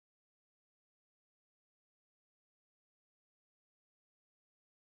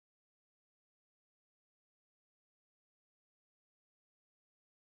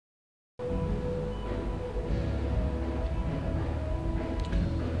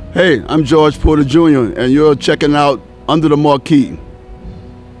Hey, I'm George Porter Jr., and you're checking out Under the Marquee.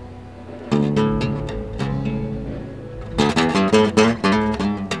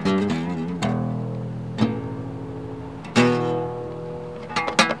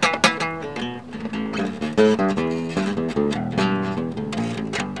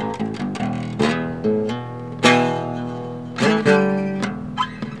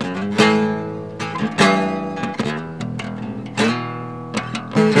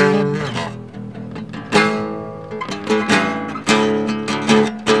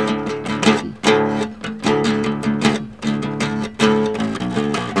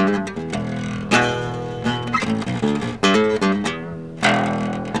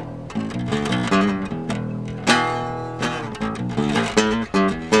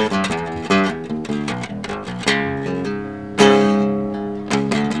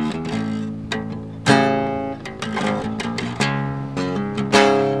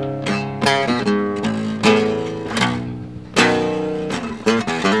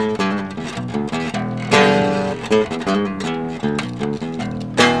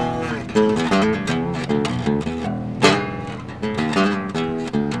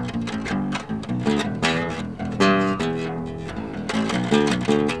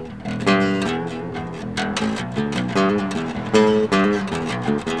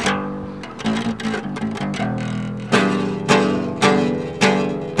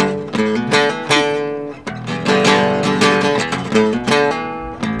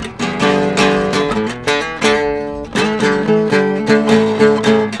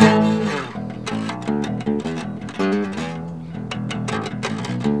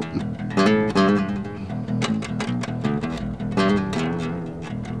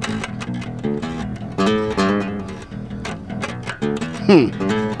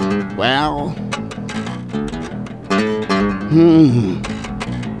 Well.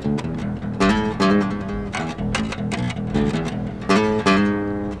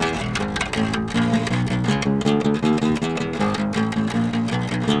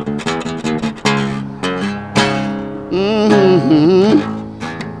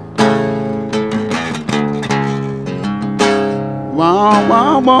 Wow,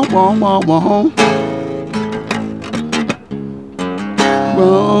 wow, wow, wow, wow, wow.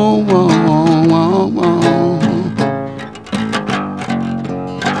 Whoa, whoa, whoa, whoa.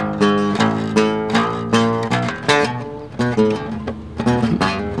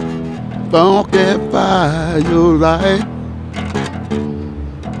 Funky fire your life.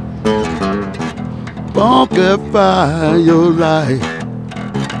 Funky fire your life.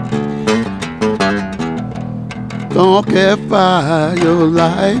 Funky fire your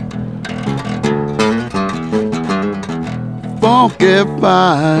life. Funky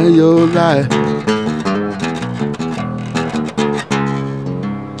fire your life.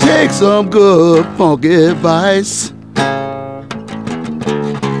 Take some good funky advice.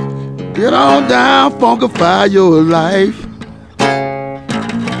 Get on down, funkify your life.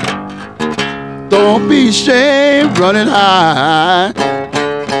 Don't be ashamed running high.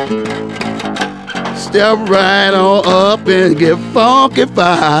 Step right on up and get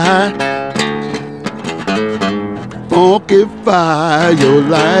funkified. Funkify your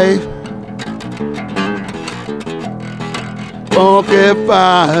life.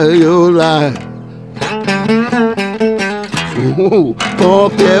 Funkify your life. Ooh,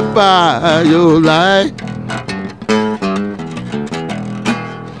 funkify your life.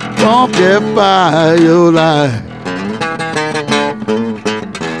 Funkify your life.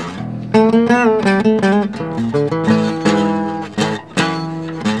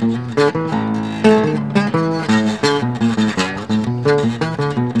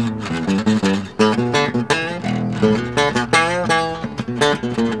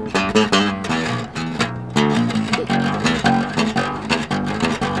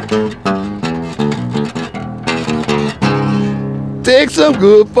 Take some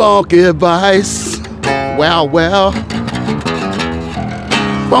good funky advice. Well, well,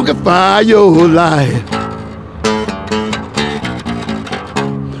 funkify your life.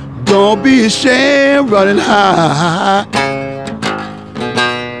 Don't be ashamed running high.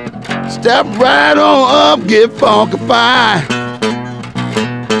 Step right on up, get funkified.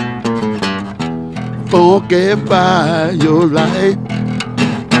 Funkify your life.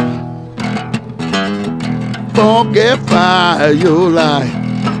 Funkify your life.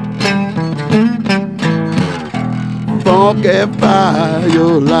 Funkify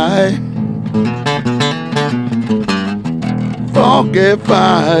your life.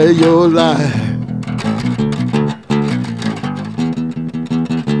 Funkify your life.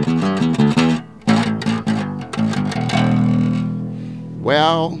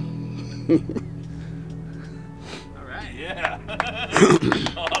 Well, All right. Yeah.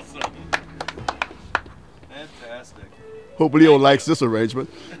 Awesome. Fantastic. Hope Leo likes this arrangement.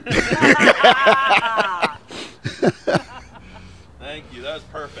 Thank you. That was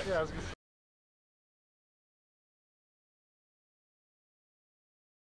perfect. Yeah, I was gonna say.